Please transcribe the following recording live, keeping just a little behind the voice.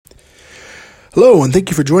Hello, and thank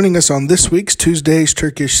you for joining us on this week's Tuesday's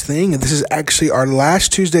Turkish Thing. And this is actually our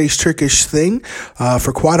last Tuesday's Turkish Thing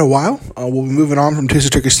for quite a while. We'll be moving on from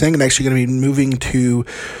Tuesday's Turkish Thing and actually going to be moving to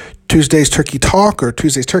Tuesday's Turkey Talk or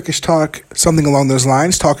Tuesday's Turkish Talk, something along those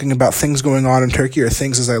lines, talking about things going on in Turkey or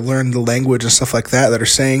things as I learn the language and stuff like that are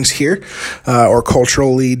sayings here or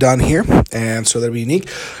culturally done here. And so that'll be unique.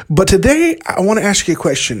 But today, I want to ask you a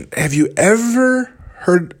question. Have you ever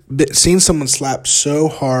seen someone slap so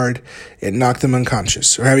hard it knocked them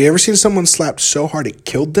unconscious? Or have you ever seen someone slapped so hard it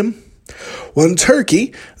killed them? Well, in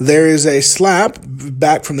Turkey, there is a slap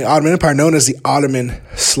back from the Ottoman Empire known as the Ottoman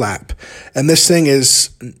slap. And this thing is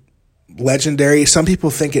legendary. Some people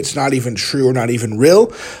think it's not even true or not even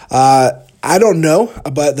real. I don't know,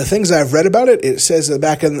 but the things I've read about it, it says that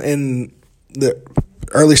back in the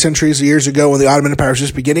early centuries, years ago, when the Ottoman Empire was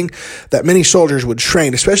just beginning, that many soldiers would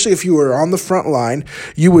train, especially if you were on the front line,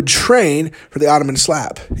 you would train for the Ottoman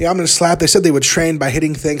slap. The Ottoman slap, they said they would train by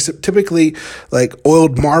hitting things, typically like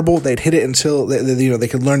oiled marble. They'd hit it until they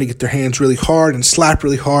could learn to get their hands really hard and slap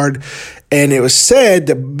really hard. And it was said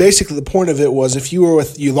that basically the point of it was if you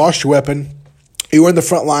lost your weapon, you were in the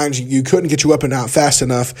front lines, you couldn't get your weapon out fast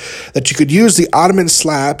enough, that you could use the Ottoman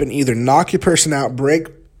slap and either knock your person out, break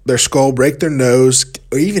their skull, break their nose,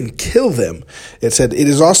 or even kill them. It said it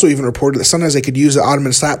is also even reported that sometimes they could use the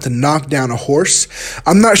Ottoman slap to knock down a horse.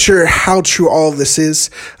 I'm not sure how true all of this is.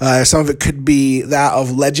 Some of it could be that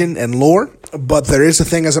of legend and lore, but there is a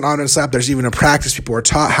thing as an Ottoman slap. There's even a practice. People are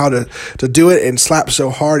taught how to do it and slap so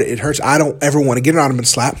hard it hurts. I don't ever want to get an Ottoman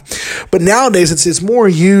slap. But nowadays it's more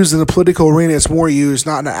used in the political arena. It's more used,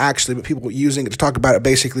 not actually, but people using it to talk about it,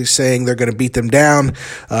 basically saying they're going to beat them down.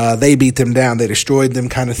 They beat them down. They destroyed them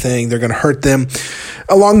kind of thing. They're going to hurt them.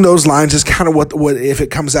 Along those lines is kind of what if it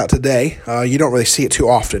comes out today. You don't really see it too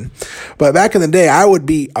often. But back in the day, I would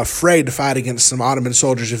be afraid to fight against some Ottoman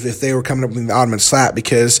soldiers if they were coming up with the Ottoman slap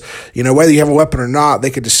because, whether you have a weapon or not, they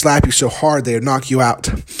could just slap you so hard they would knock you out.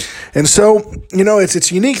 And so,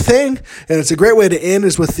 it's a unique thing, and it's a great way to end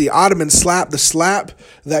is with the Ottoman slap, the slap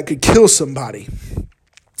that could kill somebody.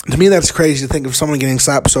 To me, that's crazy to think of someone getting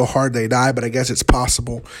slapped so hard they die, but I guess it's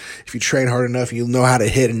possible. If you train hard enough, you'll know how to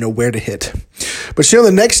hit and know where to hit. But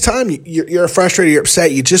the next time you're frustrated, you're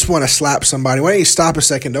upset, you just want to slap somebody, why don't you stop a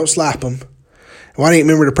second, don't slap them. Why don't you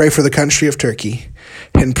remember to pray for the country of Turkey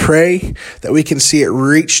and pray that we can see it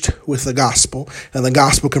reached with the gospel and the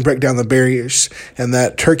gospel can break down the barriers and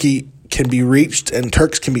that Turkey can be reached and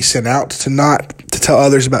Turks can be sent out to tell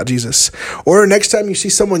others about Jesus. Or next time you see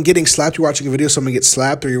someone getting slapped, you're watching a video, someone gets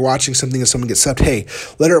slapped, or you're watching something and someone gets slapped, hey,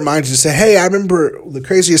 let it remind you to say, hey, I remember the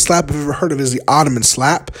craziest slap I've ever heard of is the Ottoman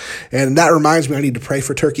slap. And that reminds me I need to pray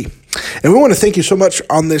for Turkey. And we want to thank you so much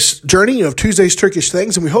on this journey of Tuesday's Turkish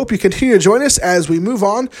Things. And we hope you continue to join us as we move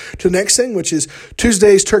on to the next thing, which is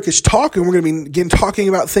Tuesday's Turkish Talk. And we're going to begin talking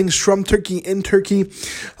about things from Turkey, in Turkey,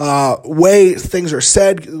 way things are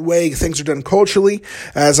said, way things are done culturally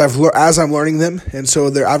as I'm learning them. And so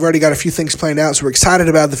I've already got a few things planned out. So we're excited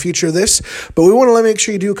about the future of this. But we want to make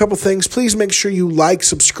sure you do a couple things. Please make sure you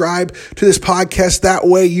subscribe to this podcast. That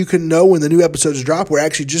way you can know when the new episodes drop. We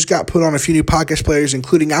actually just got put on a few new podcast players,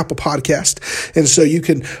 including Apple Podcast. And so you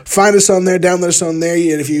can find us on there, download us on there.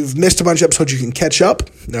 And if you've missed a bunch of episodes, you can catch up.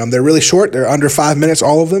 They're really short. They're under 5 minutes,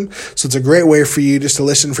 all of them. So it's a great way for you just to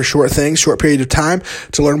listen for short things, short period of time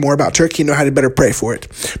to learn more about Turkey and know how to better pray for it.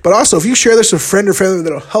 But also, if you share this with a friend or family,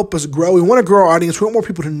 that'll help us grow. We want to grow our audience. We want more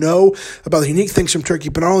people to know about the unique things from Turkey.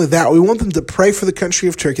 But not only that, we want them to pray for the country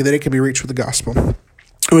of Turkey that it can be reached with the gospel. I want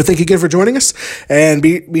to thank you again for joining us. And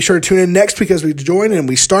be sure to tune in next week as we join and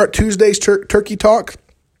we start Tuesday's Turkey Talk.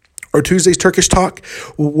 Or Tuesday's Turkish Talk.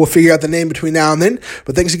 We'll figure out the name between now and then.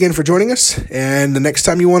 But thanks again for joining us. And the next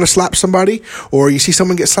time you want to slap somebody or you see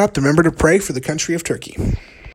someone get slapped, remember to pray for the country of Turkey.